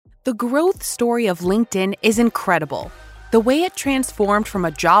The growth story of LinkedIn is incredible. The way it transformed from a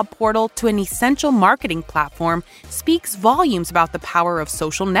job portal to an essential marketing platform speaks volumes about the power of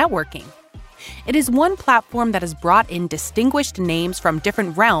social networking. It is one platform that has brought in distinguished names from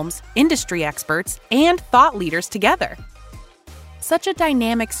different realms, industry experts, and thought leaders together. Such a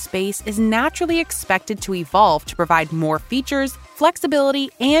dynamic space is naturally expected to evolve to provide more features, flexibility,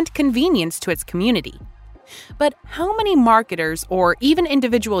 and convenience to its community. But how many marketers or even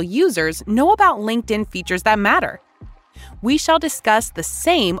individual users know about LinkedIn features that matter? We shall discuss the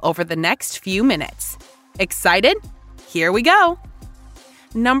same over the next few minutes. Excited? Here we go!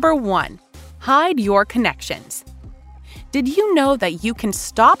 Number 1. Hide your connections. Did you know that you can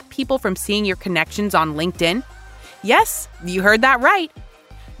stop people from seeing your connections on LinkedIn? Yes, you heard that right.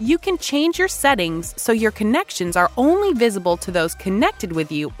 You can change your settings so your connections are only visible to those connected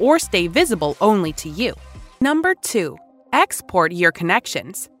with you or stay visible only to you. Number 2. Export your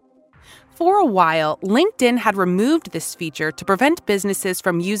connections. For a while, LinkedIn had removed this feature to prevent businesses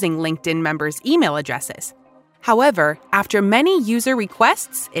from using LinkedIn members' email addresses. However, after many user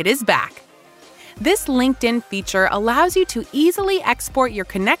requests, it is back. This LinkedIn feature allows you to easily export your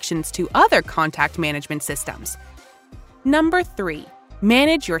connections to other contact management systems. Number 3.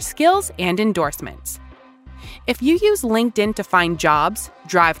 Manage your skills and endorsements. If you use LinkedIn to find jobs,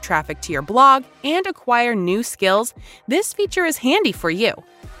 drive traffic to your blog, and acquire new skills, this feature is handy for you.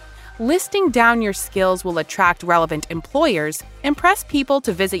 Listing down your skills will attract relevant employers, impress people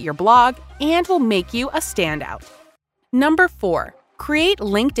to visit your blog, and will make you a standout. Number 4. Create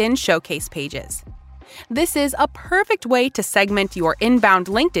LinkedIn showcase pages. This is a perfect way to segment your inbound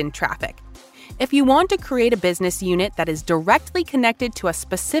LinkedIn traffic. If you want to create a business unit that is directly connected to a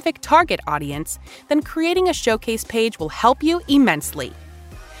specific target audience, then creating a showcase page will help you immensely.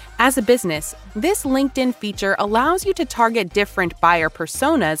 As a business, this LinkedIn feature allows you to target different buyer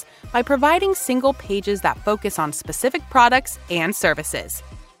personas by providing single pages that focus on specific products and services.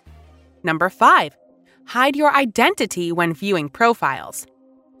 Number 5. Hide your identity when viewing profiles.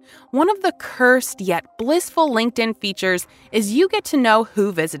 One of the cursed yet blissful LinkedIn features is you get to know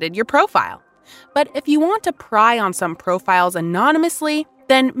who visited your profile. But if you want to pry on some profiles anonymously,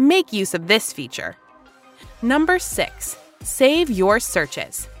 then make use of this feature. Number 6. Save your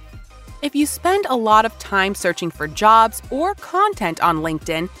searches. If you spend a lot of time searching for jobs or content on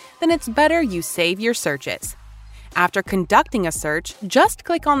LinkedIn, then it's better you save your searches. After conducting a search, just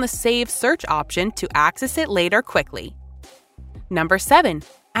click on the Save Search option to access it later quickly. Number 7.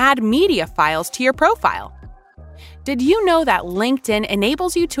 Add media files to your profile. Did you know that LinkedIn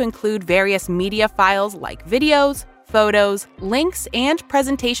enables you to include various media files like videos, photos, links, and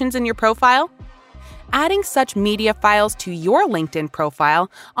presentations in your profile? Adding such media files to your LinkedIn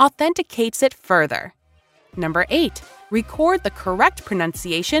profile authenticates it further. Number 8. Record the correct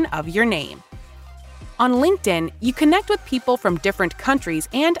pronunciation of your name. On LinkedIn, you connect with people from different countries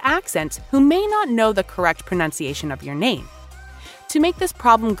and accents who may not know the correct pronunciation of your name. To make this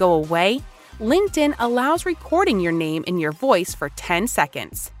problem go away, LinkedIn allows recording your name in your voice for 10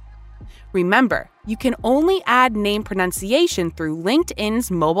 seconds. Remember, you can only add name pronunciation through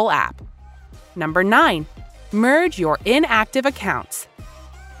LinkedIn's mobile app. Number 9. Merge your inactive accounts.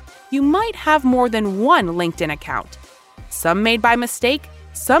 You might have more than one LinkedIn account. Some made by mistake,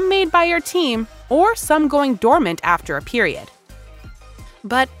 some made by your team, or some going dormant after a period.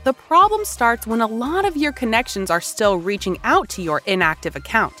 But the problem starts when a lot of your connections are still reaching out to your inactive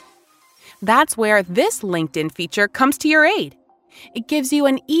account. That's where this LinkedIn feature comes to your aid. It gives you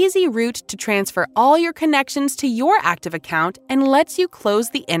an easy route to transfer all your connections to your active account and lets you close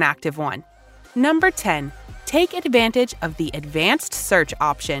the inactive one. Number 10. Take advantage of the advanced search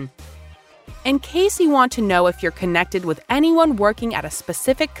option. In case you want to know if you're connected with anyone working at a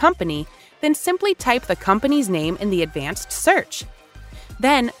specific company, then simply type the company's name in the advanced search.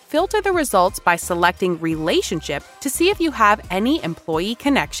 Then, filter the results by selecting Relationship to see if you have any employee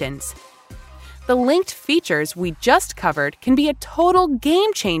connections. The linked features we just covered can be a total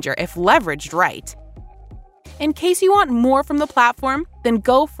game changer if leveraged right. In case you want more from the platform, then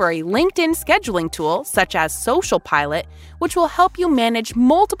go for a LinkedIn scheduling tool such as Social Pilot, which will help you manage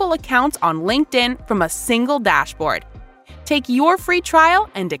multiple accounts on LinkedIn from a single dashboard. Take your free trial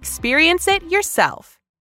and experience it yourself.